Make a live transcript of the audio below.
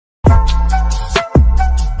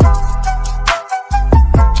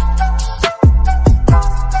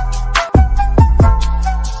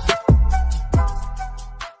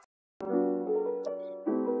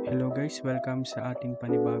welcome sa ating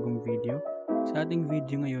panibagong video. Sa ating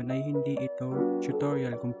video ngayon ay hindi ito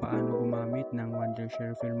tutorial kung paano gumamit ng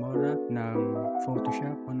Wondershare FILMORA, ng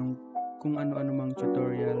Photoshop, kung ano-ano mang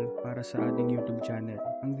tutorial para sa ating YouTube channel.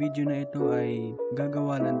 Ang video na ito ay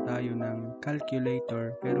gagawa lang tayo ng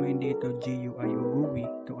calculator, pero hindi ito GUI o GUI.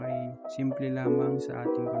 Ito ay simple lamang sa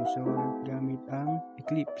ating console gamit ang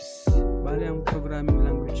Eclipse. Bale, ang programming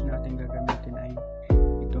language natin gagamitin ay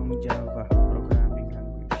itong Java programming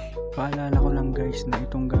language. Paalala ko lang guys na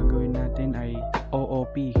itong gagawin natin ay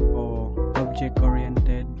OOP o Object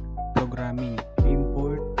Oriented Programming.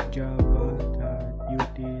 Import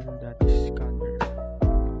java.util.scanner.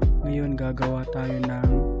 Ngayon gagawa tayo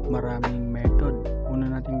ng maraming method. Una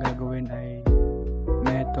natin gagawin ay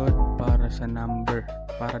method para sa number,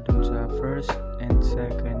 para dun sa first and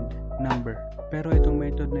second number. Pero itong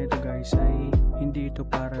method na ito guys ay hindi ito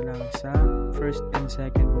para lang sa first and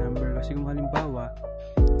second number, kasi kung halimbawa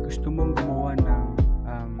gusto mong gumawa ng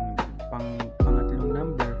pangatlong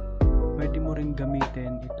number, pwede mo rin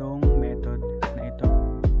gamitin itong method na ito.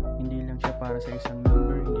 Hindi lang siya para sa isang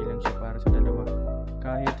number, hindi lang siya para sa dalawa.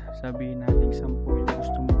 Kahit sabihin natin 10 yung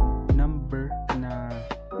gusto mong number na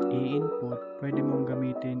i-input, pwede mong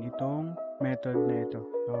gamitin itong method na ito.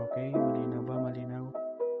 Okay, malinaw ba? Malinaw?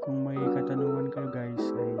 Kung may katanungan kayo guys,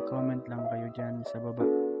 ay comment lang kayo dyan sa baba,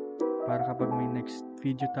 para kapag may next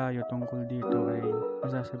video tayo tungkol dito ay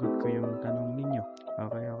masasagot ko yung tanong ninyo.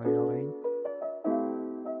 Okay.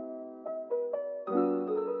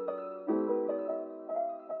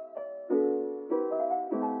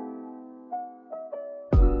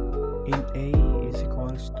 In A is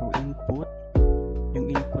equals to input. Yung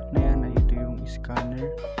input na yan ay ito yung scanner.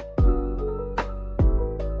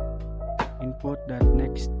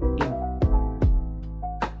 Input.next in.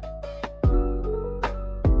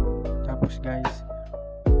 Tapos guys,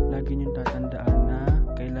 lagi nyo tatandaan na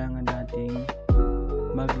kailangan nating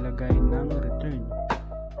maglagay ng return,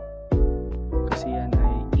 kasi yan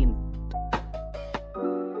ay int,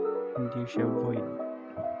 hindi siya void.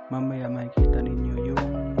 Mamaya makikita ninyo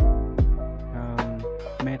yung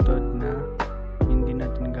method na hindi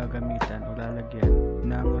natin gagamitan o lalagyan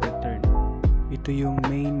ng return. Ito yung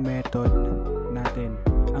main method natin.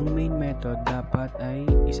 Ang main method dapat ay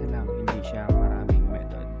isa lang, hindi siya maraming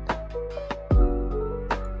method.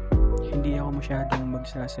 Hindi ako masyadong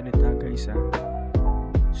magsasalita guys ha.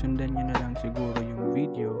 Sundan nyo na lang siguro yung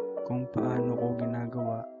video kung paano ko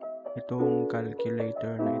ginagawa itong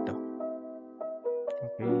calculator na ito.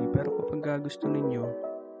 Okay, pero kapag gusto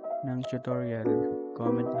ninyo ng tutorial,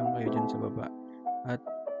 comment lang kayo dyan sa baba at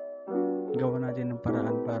gawa natin ng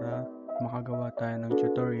paraan para makagawa tayo ng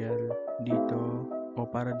tutorial dito o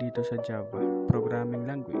para dito sa Java programming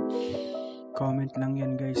language. Comment lang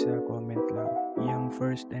yan guys ha, comment lang yung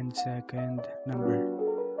first and second number.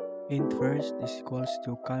 Int first is equals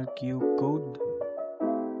to calcu code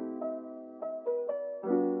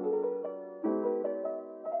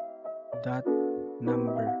dot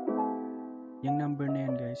number. Yung number na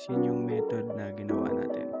yan guys, yun yung method na ginawa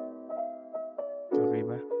natin. Okay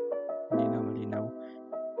ba? Malinaw.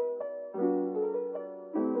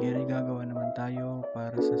 Ngayon gagawa naman tayo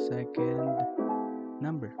para sa second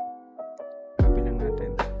number. Copy lang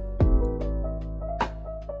natin.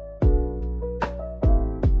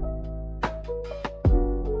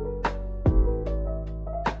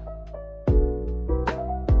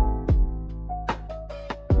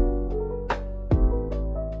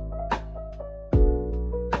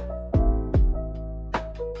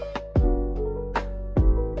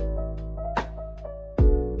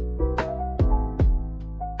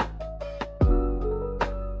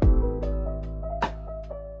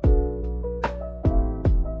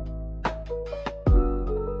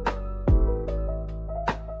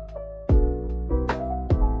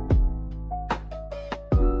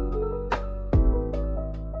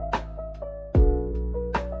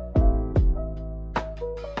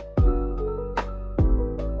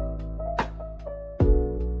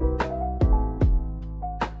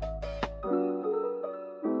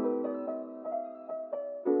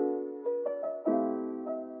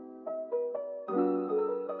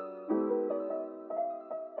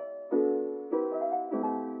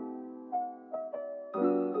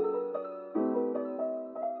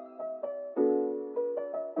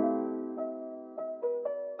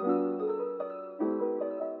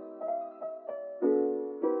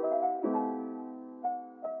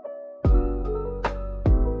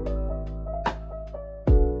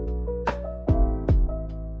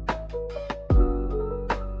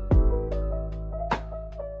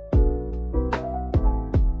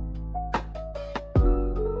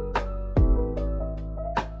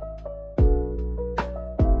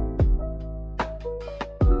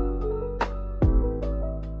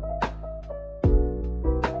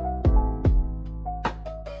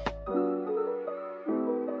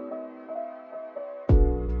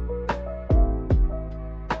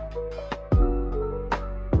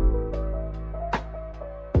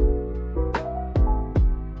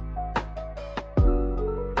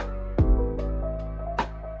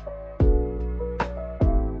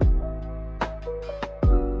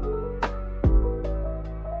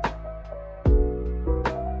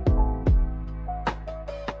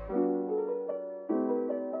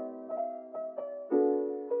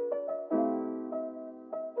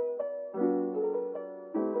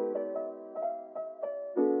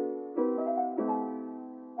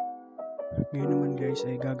 guys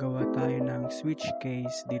ay gagawa tayo ng switch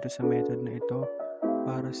case dito sa method na ito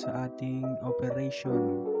para sa ating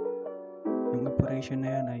operation. Yung operation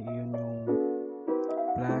na yan ay yun yung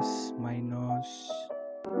plus, minus,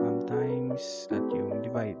 times, at yung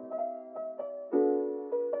divide.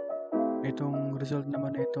 Itong result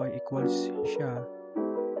naman na ito ay equals siya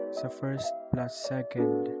sa first plus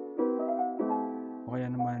second, o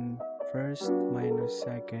kaya naman first minus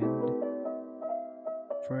second,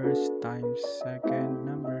 first times second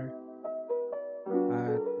number,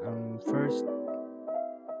 at ang first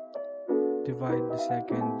divide the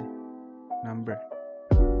second number.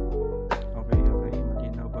 Okay,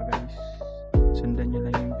 malinaw ba guys? Sundan nyo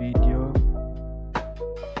lang yung video.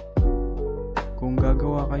 Kung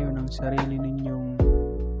gagawa kayo ng sarili ninyong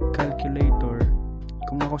calculator,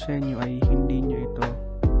 kung ako sa inyo ay hindi nyo ito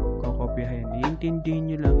kokopyahin. Iintindihin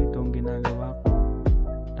nyo lang itong ginagawa ko.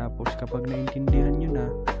 Tapos kapag naintindihan nyo na,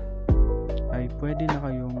 ay pwede na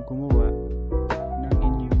kayong gumawa ng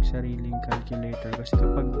inyong sariling calculator. Kasi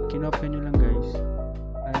kapag kinopya nyo lang guys,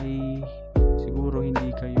 ay siguro hindi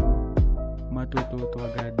kayo matututo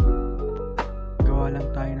agad. Gawa lang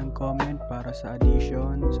tayo ng comment para sa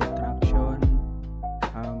addition, subtraction,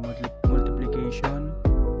 multiplication,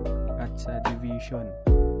 at sa division.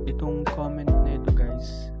 Itong comment na ito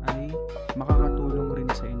guys ay makakatulong rin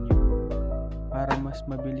sa inyo para mas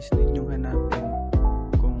mabilis ninyong hanapin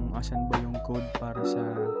kung asan ba yung code para sa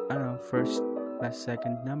first plus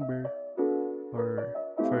second number or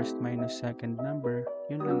first minus second number.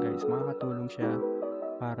 Yun lang guys, makakatulong siya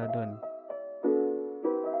para doon.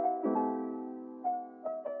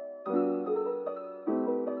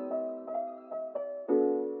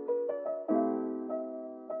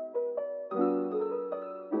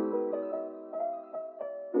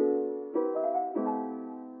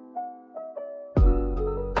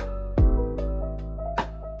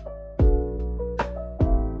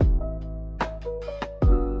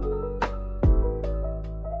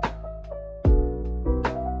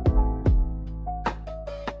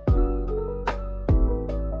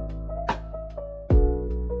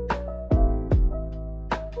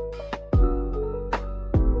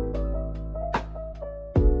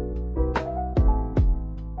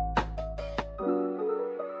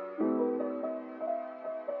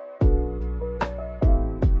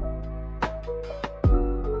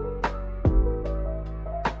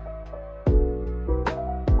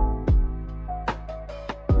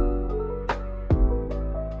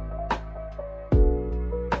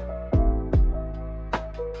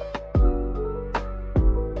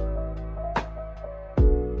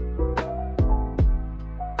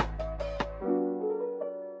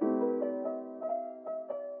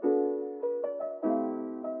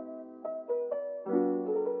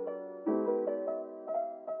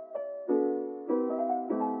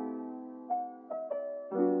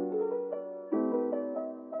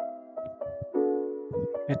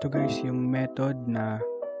 Ito guys yung method na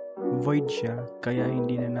void siya, kaya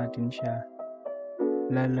hindi na natin siya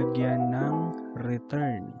lalagyan ng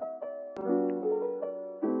return.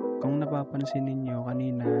 Kung napapansin ninyo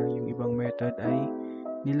kanina, yung ibang method ay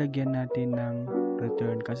nilagyan natin ng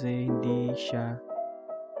return kasi hindi siya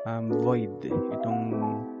void. Itong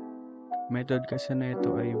method kasi na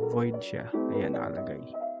ito ay void siya, ayan nakalagay.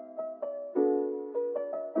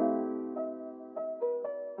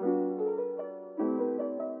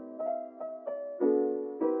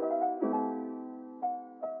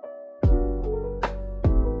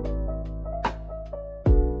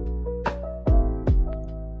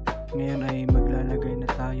 Ngayon ay maglalagay na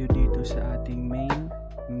tayo dito sa ating main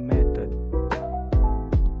method.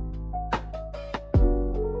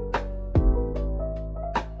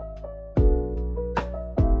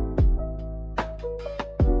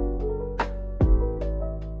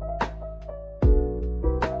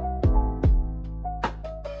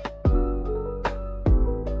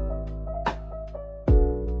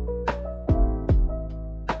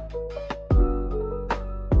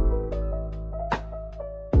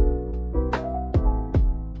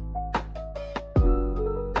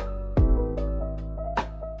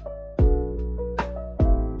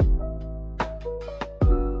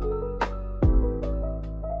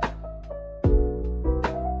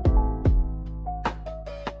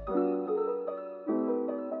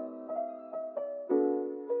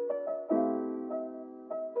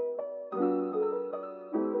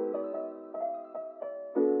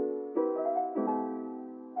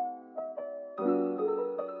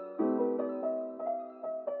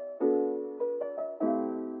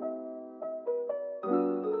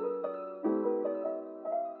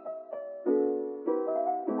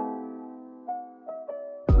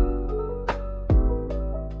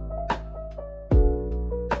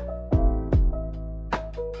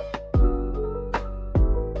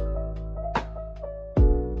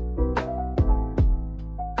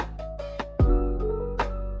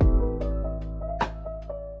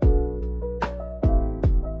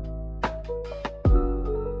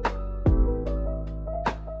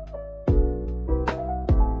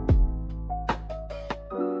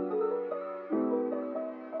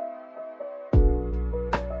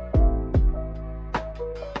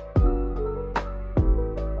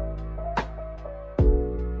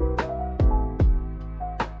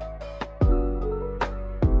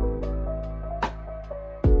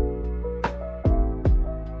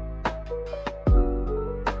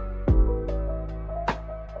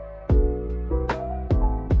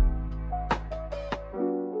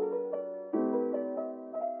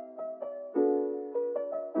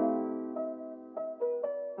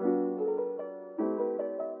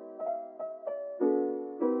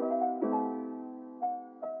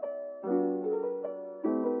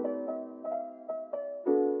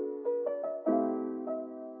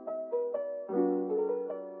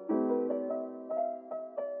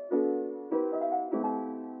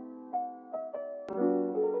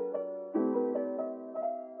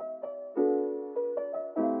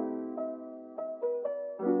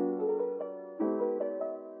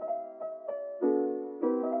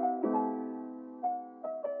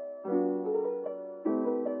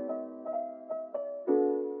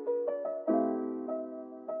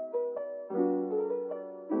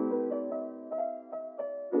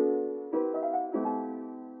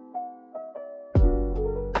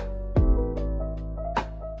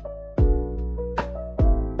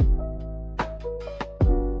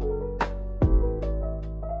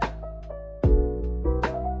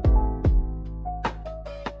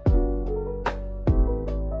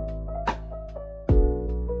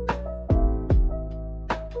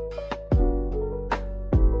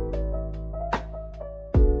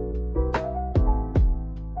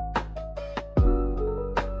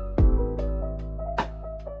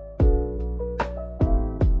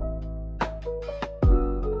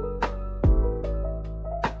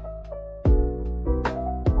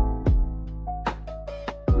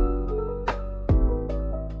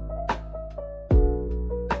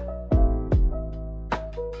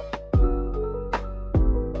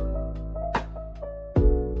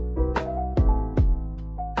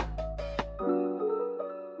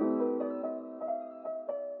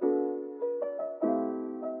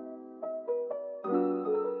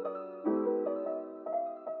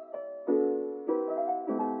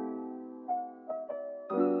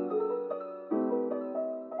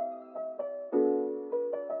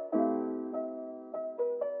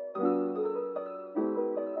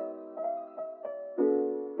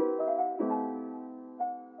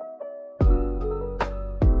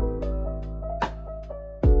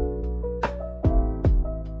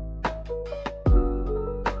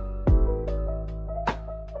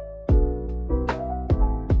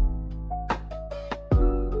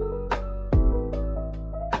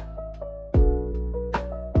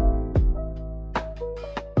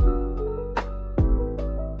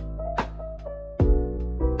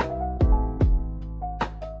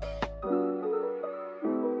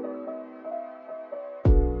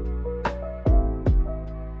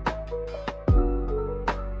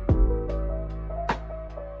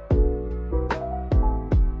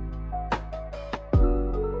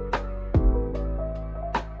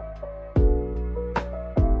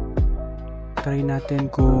 Try natin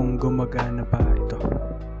kung gumagana pa ito.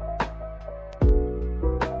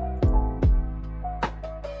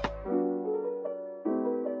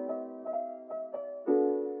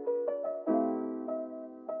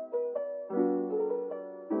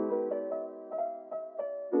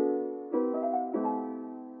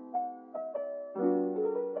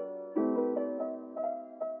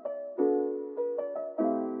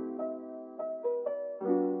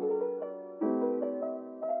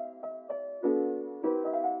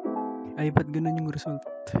 Ay, ba't ganun yung result?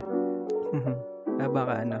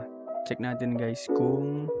 Baka check natin guys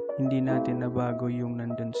kung hindi natin nabago yung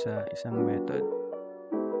nandun sa isang method.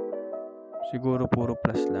 Siguro puro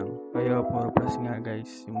plus lang. Kaya puro plus nga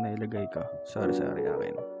guys yung nailagay ko. Sorry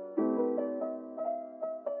akin.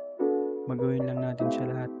 Magawin lang natin siya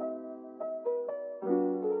lahat.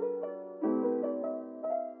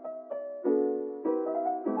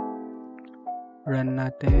 Run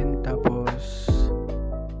natin, tapos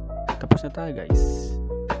na tayo guys.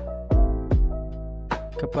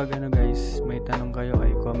 Kapag guys, may tanong kayo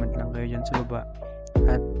ay comment lang kayo dyan sa baba.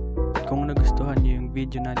 At kung nagustuhan nyo yung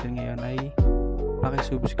video natin ngayon ay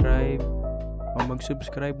paki-subscribe o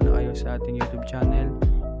mag-subscribe na kayo sa ating YouTube channel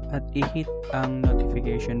at i-hit ang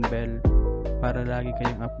notification bell para lagi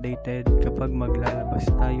kayong updated kapag maglalabas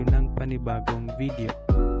tayo ng panibagong video.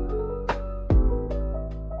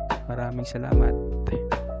 Maraming salamat.